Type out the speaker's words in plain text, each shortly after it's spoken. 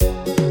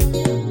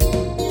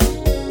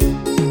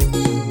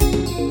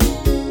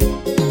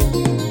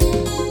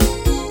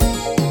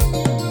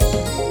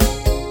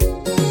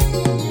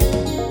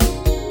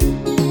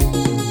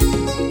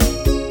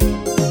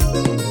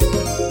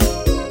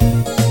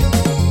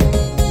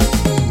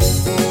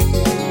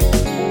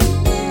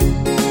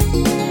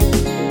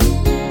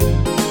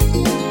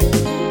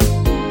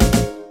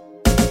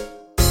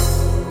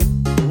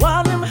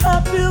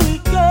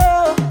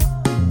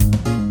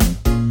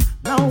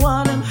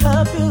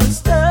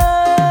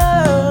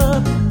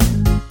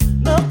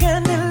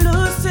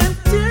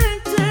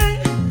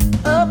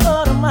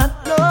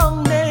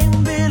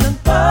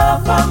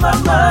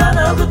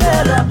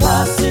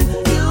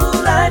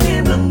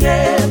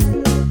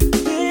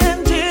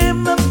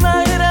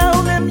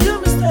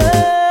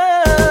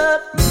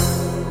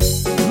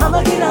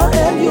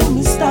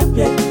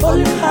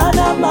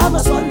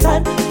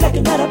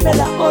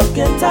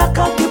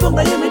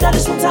down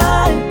this one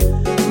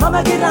time.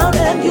 Mama get down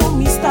and you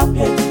me stop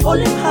it. Hold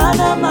him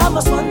Hannah,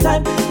 mama's one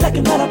time. Like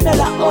a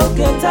Marabella or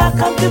Geta,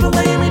 come give him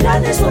me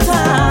down this one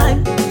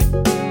time.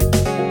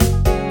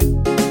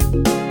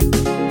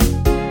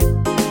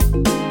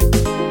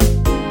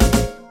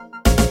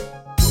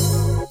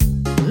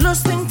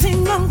 Losing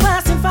thing on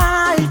passing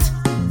fight.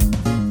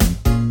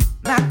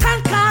 Now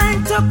can't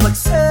kind to quick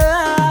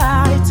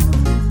sight.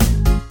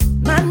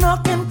 Man no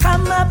can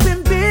come up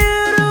in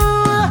beer.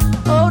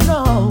 Oh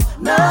no,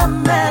 no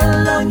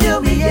melon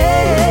you be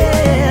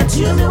yet.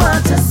 You me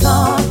want a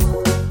song,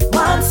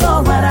 one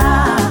song what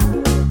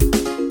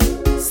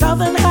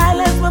Southern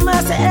Highlands,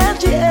 mama say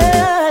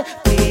NGA.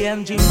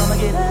 PNG, mama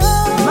get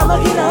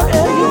out,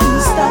 you me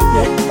stop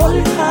it.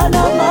 Holy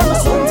Hannah,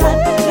 mama's one time.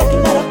 Like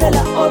an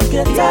Arabella or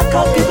get that,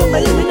 can't give him a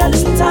million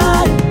this one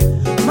time.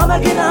 Mama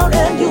get out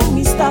and you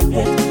me stop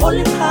it.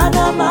 Holy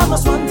Hannah,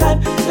 mama's one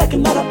time. Like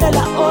an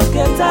Arabella or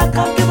get that,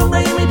 can't give him a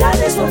million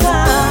this one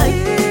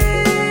time.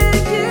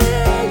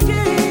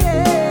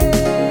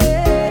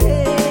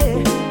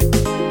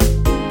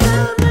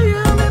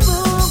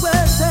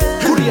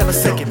 A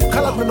second,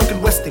 kalab na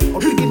nokin westing.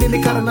 Or bigin ni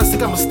kara na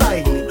siga mo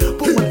style.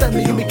 Pumunta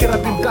ni himi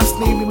kirabim das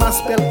ni himi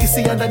maspel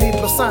kisi anda ni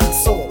Losan.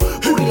 So,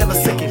 hurry on a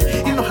second.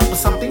 You know how to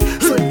something.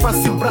 So if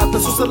pasim brata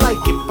so sa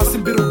like it.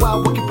 Pasim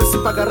biruwa waki pesi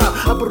pagara.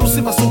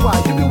 Abarusi masuwa.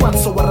 You be one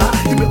so wara.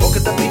 You be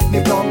okay the beat ni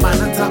blow man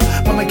and top.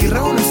 Mama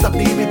Giraun and stop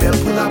ni himi bell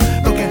pull up.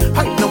 Okay,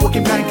 hype na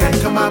wakim kain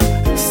come up.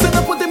 Send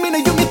up with the mina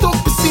you me talk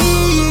to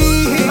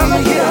see. Mama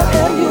Giraun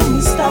and you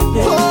me stop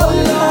it.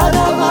 Holy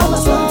Hannah,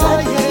 mama's one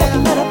time. Like a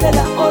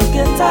Marabella or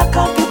get that,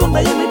 can't give him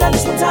me down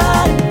this one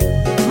time.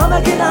 Mama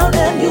get down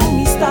and you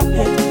me stop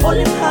it.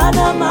 Holy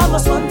Hannah,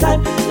 mama's one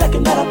time. Like a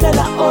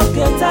Marabella or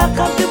get that,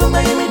 can't give him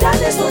me down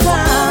this one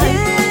time.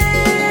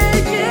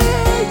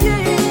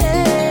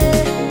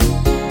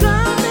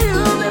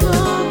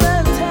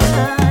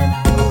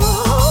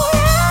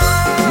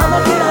 Mama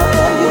get down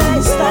and you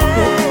me stop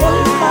it.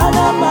 Holy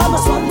Hannah,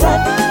 mama's one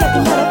time. Like a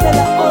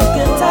Marabella or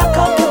get that,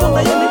 can't give him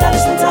me down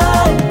this one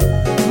time.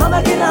 Mama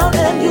get down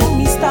and you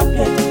me stop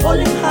it.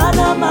 Holy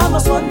Hannah,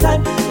 mama's one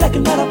time. Like a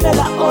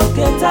Marabella or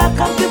get that,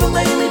 can't give him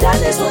me down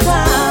this one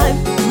time.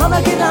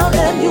 Mama get down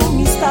and you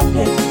me stop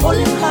it.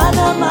 Holy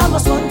Hannah,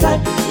 mama's one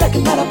time. Like a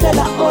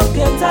Marabella or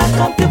get that,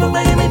 can't give him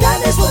me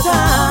down this one time.